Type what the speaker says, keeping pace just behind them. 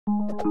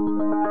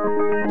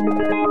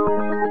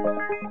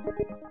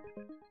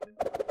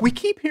We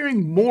keep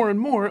hearing more and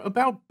more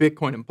about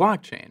Bitcoin and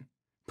blockchain,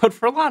 but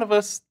for a lot of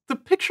us, the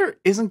picture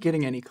isn't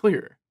getting any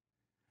clearer.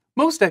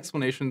 Most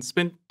explanations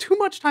spend too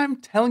much time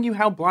telling you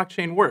how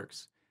blockchain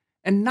works,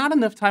 and not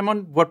enough time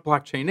on what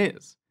blockchain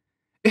is.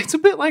 It's a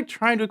bit like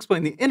trying to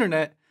explain the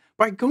internet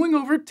by going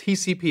over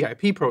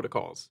TCP/IP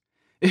protocols.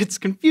 It's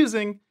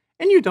confusing,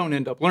 and you don't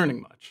end up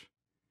learning much.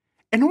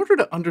 In order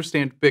to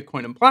understand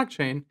Bitcoin and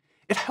blockchain,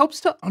 it helps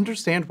to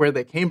understand where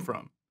they came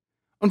from.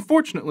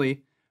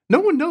 Unfortunately, no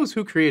one knows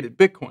who created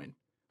Bitcoin.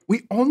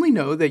 We only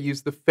know they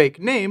used the fake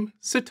name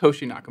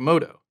Satoshi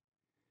Nakamoto.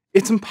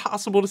 It's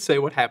impossible to say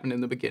what happened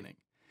in the beginning,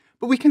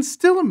 but we can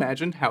still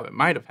imagine how it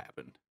might have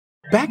happened.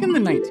 Back in the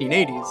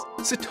 1980s,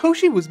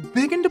 Satoshi was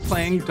big into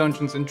playing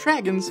Dungeons &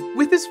 Dragons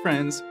with his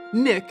friends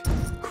Nick,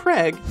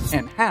 Craig,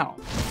 and Hal.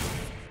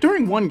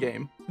 During one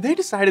game, they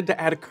decided to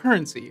add a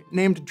currency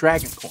named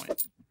Dragon Coin.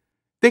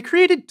 They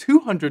created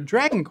 200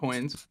 Dragon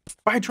Coins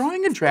by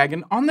drawing a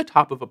dragon on the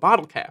top of a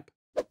bottle cap,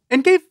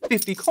 and gave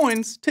 50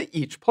 coins to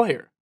each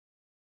player.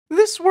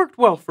 This worked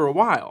well for a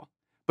while,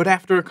 but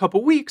after a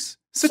couple weeks,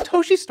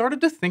 Satoshi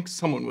started to think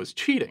someone was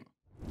cheating.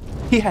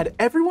 He had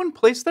everyone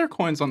place their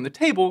coins on the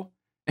table,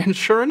 and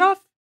sure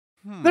enough,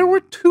 there were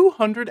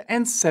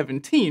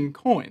 217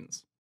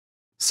 coins.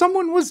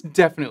 Someone was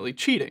definitely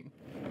cheating,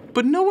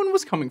 but no one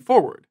was coming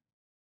forward.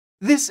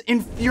 This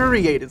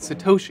infuriated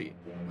Satoshi.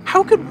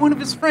 How could one of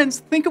his friends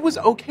think it was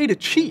okay to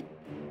cheat?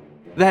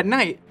 That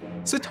night,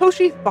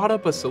 Satoshi thought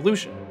up a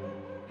solution.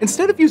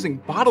 Instead of using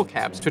bottle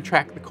caps to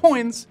track the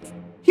coins,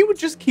 he would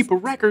just keep a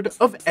record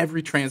of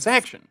every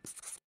transaction.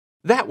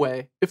 That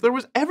way, if there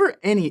was ever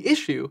any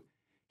issue,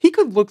 he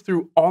could look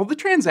through all the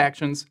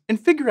transactions and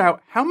figure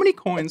out how many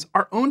coins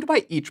are owned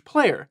by each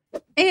player,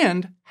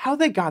 and how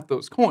they got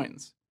those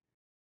coins.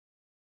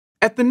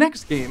 At the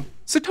next game,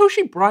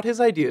 Satoshi brought his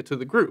idea to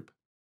the group.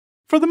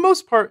 For the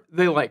most part,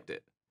 they liked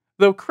it,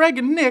 though Craig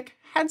and Nick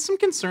had some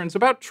concerns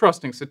about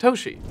trusting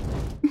Satoshi.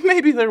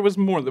 Maybe there was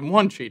more than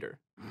one cheater.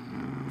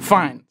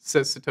 Fine,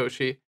 says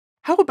Satoshi.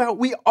 How about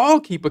we all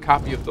keep a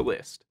copy of the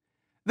list?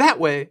 That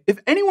way, if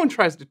anyone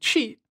tries to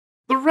cheat,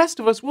 the rest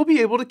of us will be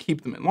able to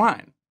keep them in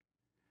line.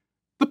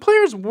 The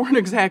players weren't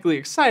exactly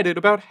excited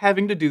about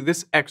having to do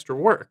this extra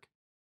work,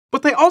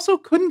 but they also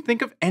couldn't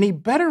think of any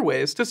better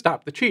ways to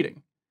stop the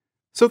cheating.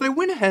 So they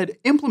went ahead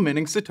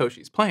implementing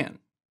Satoshi's plan.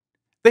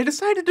 They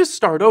decided to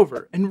start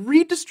over and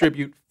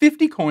redistribute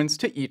 50 coins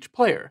to each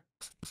player.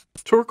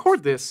 To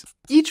record this,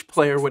 each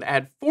player would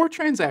add 4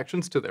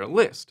 transactions to their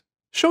list,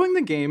 showing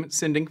the game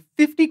sending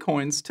 50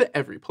 coins to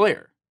every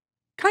player.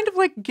 Kind of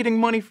like getting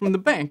money from the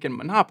bank in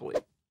Monopoly.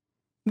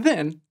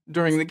 Then,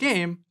 during the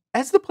game,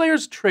 as the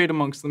players trade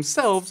amongst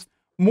themselves,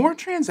 more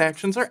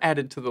transactions are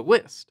added to the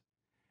list.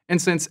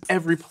 And since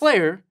every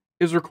player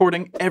is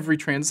recording every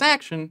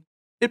transaction,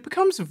 it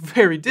becomes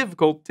very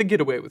difficult to get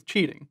away with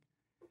cheating.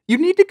 You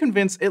need to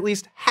convince at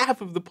least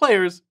half of the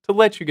players to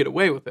let you get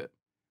away with it,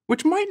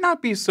 which might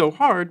not be so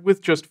hard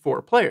with just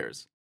 4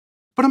 players.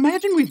 But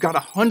imagine we've got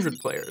 100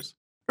 players,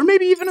 or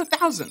maybe even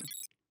 1,000.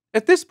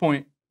 At this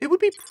point, it would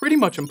be pretty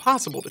much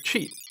impossible to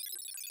cheat.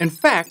 In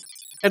fact,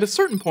 at a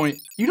certain point,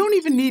 you don't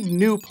even need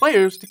new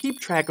players to keep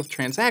track of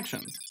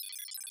transactions.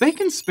 They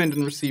can spend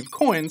and receive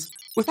coins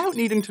without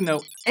needing to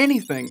know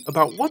anything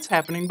about what's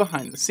happening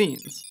behind the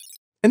scenes.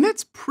 And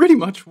that's pretty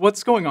much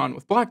what's going on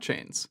with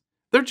blockchains.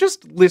 They're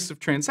just lists of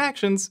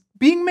transactions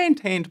being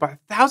maintained by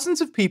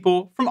thousands of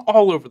people from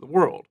all over the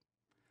world.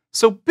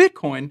 So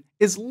Bitcoin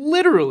is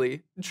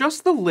literally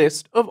just the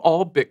list of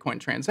all Bitcoin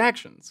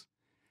transactions.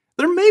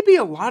 There may be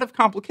a lot of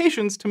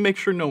complications to make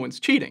sure no one's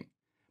cheating,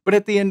 but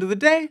at the end of the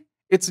day,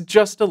 it's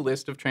just a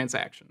list of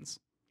transactions.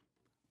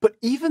 But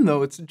even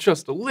though it's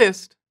just a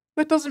list,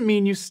 that doesn't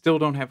mean you still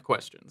don't have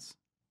questions.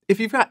 If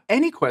you've got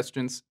any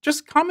questions,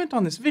 just comment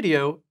on this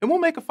video and we'll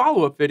make a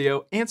follow-up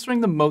video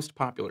answering the most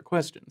popular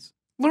questions.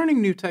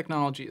 Learning new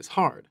technology is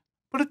hard,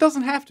 but it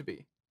doesn't have to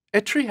be.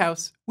 At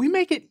Treehouse, we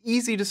make it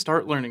easy to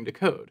start learning to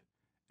code.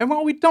 And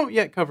while we don't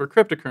yet cover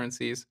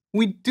cryptocurrencies,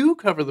 we do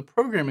cover the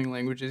programming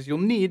languages you'll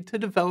need to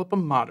develop a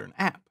modern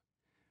app.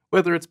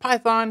 Whether it's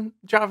Python,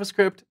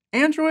 JavaScript,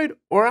 Android,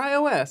 or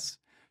iOS,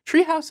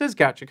 Treehouse has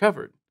got you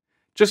covered.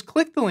 Just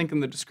click the link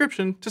in the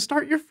description to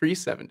start your free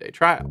 7-day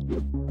trial.